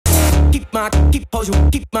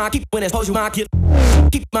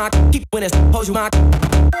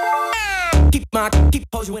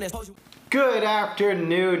Good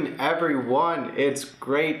afternoon, everyone. It's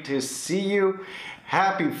great to see you.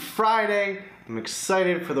 Happy Friday. I'm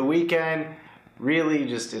excited for the weekend. Really,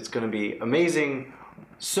 it's going to be amazing.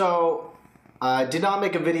 So, I did not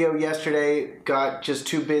make a video yesterday. Got just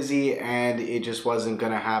too busy and it just wasn't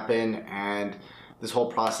going to happen. And this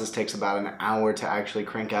whole process takes about an hour to actually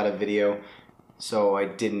crank out a video. So, I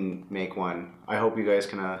didn't make one. I hope you guys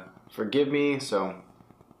can forgive me.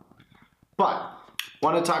 But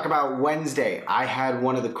want to talk about Wednesday. I had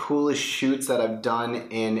one of the coolest shoots that I've done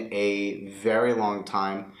in a very long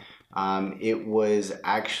time. It was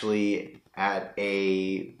actually at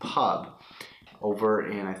a pub over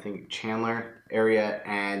in, I think, Chandler area,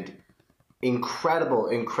 and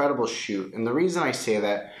incredible shoot. And the reason I say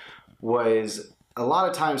that was a lot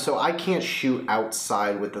of times, so I can't shoot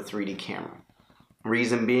outside with the 3D camera.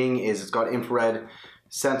 Reason being is it's got infrared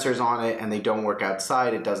sensors on it and they don't work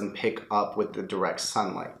outside. It doesn't pick up with the direct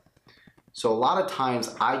sunlight. So a lot of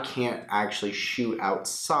times I can't actually shoot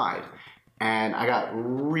outside. And I got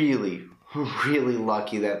really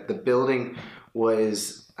lucky that the building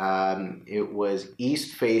was, it was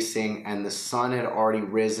east facing and the sun had already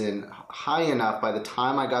risen high enough by the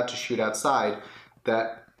time I got to shoot outside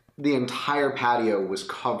that the entire patio was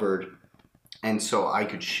covered and so I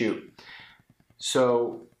could shoot.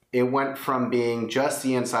 So it went from being just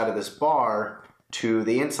the inside of this bar to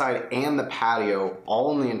the inside and the patio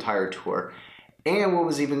all in the entire tour. And what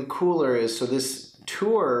was even cooler is, so this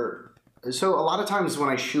tour, so a lot of times when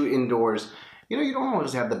I shoot indoors, you know, you don't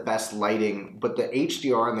always have the best lighting, but the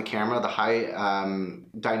HDR in the camera, the high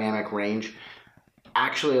dynamic range,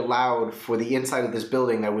 actually allowed for the inside of this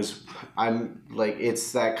building that was,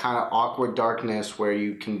 it's that kind of awkward darkness where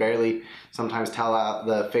you can barely sometimes tell out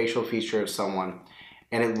the facial feature of someone.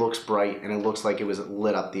 And it looks bright and it looks like it was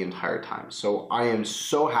lit up the entire time. So I am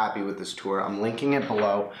so happy with this tour. I'm linking it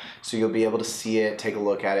below so you'll be able to see it, take a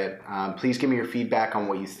look at it. Please give me your feedback on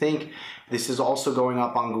what you think. This is also going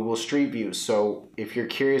up on Google Street View. So if you're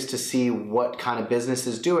curious to see what kind of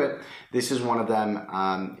businesses do it, this is one of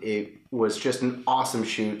them. It was just an awesome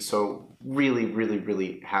shoot. So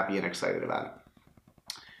really happy and excited about it.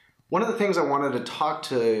 One of the things I wanted to talk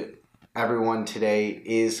to everyone today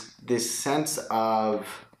is this sense of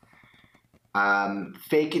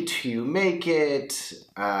fake it till you make it,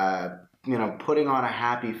 you know, putting on a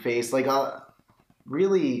happy face,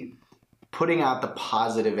 really putting out the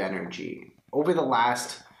positive energy. Over the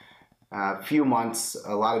last few months,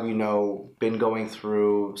 a lot of you know, been going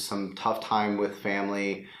through some tough time with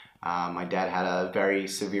family. My dad had a very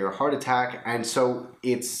severe heart attack, and so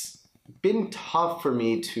it's been tough for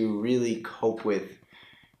me to really cope with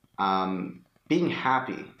being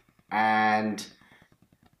happy. And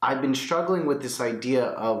I've been struggling with this idea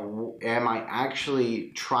of, am I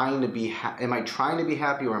actually trying to be happy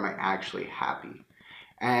or am I actually happy?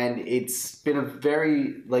 And it's been a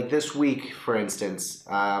very, this week, for instance,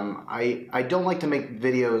 I don't like to make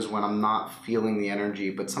videos when I'm not feeling the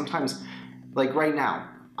energy, but sometimes, like right now,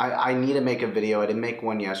 I need to make a video. I didn't make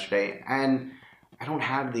one yesterday, and I don't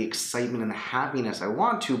have the excitement and the happiness I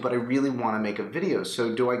want to, but I really want to make a video.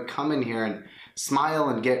 So do I come in here and smile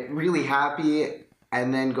and get really happy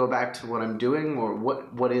and then go back to what I'm doing, or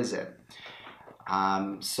what is it?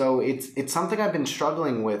 So it's something I've been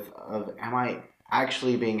struggling with of, am I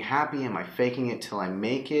actually being happy? Am I faking it till I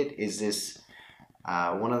make it? Is this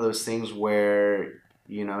one of those things where,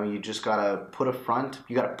 you know, you just gotta put a front,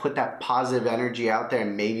 you gotta put that positive energy out there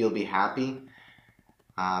and maybe you'll be happy?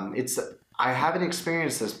 I haven't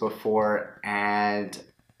experienced this before, and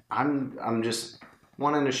I'm just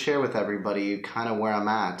wanting to share with everybody kind of where I'm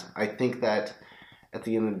at. I think that at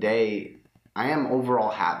the end of the day, I am overall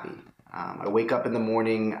happy. I wake up in the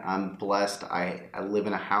morning, I'm blessed. I live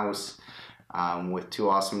in a house with two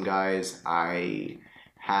awesome guys. I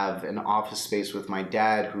have an office space with my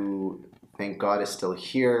dad, who, thank God, is still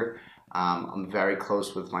here. I'm very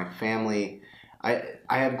close with my family. I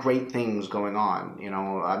have great things going on. You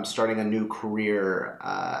know, I'm starting a new career,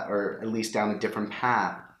 or at least down a different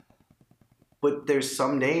path. But there's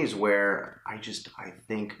some days where I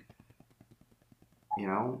think, you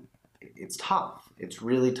know, it's tough. It's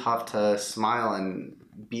really tough to smile and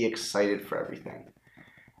be excited for everything.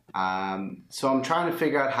 So I'm trying to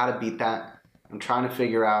figure out how to beat that. I'm trying to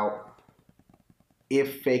figure out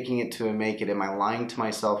if faking it to make it, am I lying to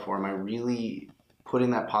myself, or am I really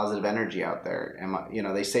putting that positive energy out there? You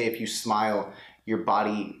know, they say if you smile, your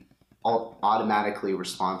body automatically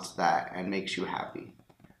responds to that and makes you happy.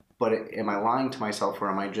 But am I lying to myself, or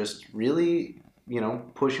am I just really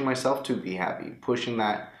pushing myself to be happy, pushing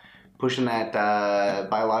that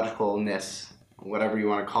biologicalness, whatever you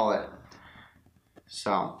want to call it.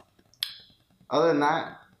 So, other than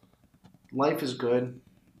that, life is good,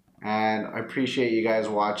 and I appreciate you guys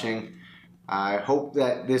watching. I hope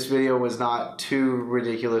that this video was not too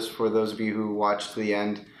ridiculous for those of you who watched to the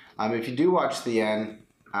end. If you do watch to the end,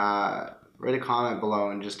 write a comment below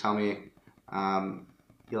and just tell me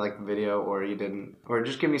you liked the video or you didn't, or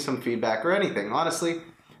just give me some feedback or anything. Honestly,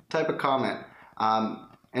 type a comment.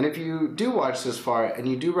 And if you do watch this far and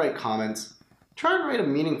you do write comments, try and write a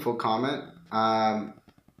meaningful comment.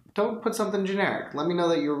 Don't put something generic. Let me know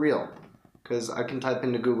that you're real, because I can type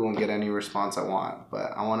into Google and get any response I want,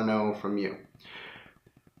 but I want to know from you.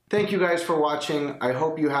 Thank you guys for watching. I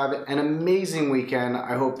hope you have an amazing weekend.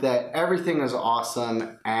 I hope that everything is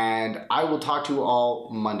awesome, and I will talk to you all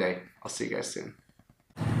Monday. I'll see you guys soon.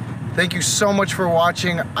 Thank you so much for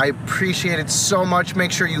watching. I appreciate it so much.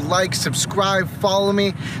 Make sure you like, subscribe, follow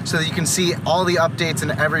me so that you can see all the updates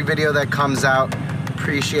in every video that comes out.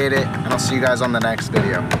 Appreciate it, and I'll see you guys on the next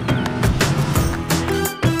video.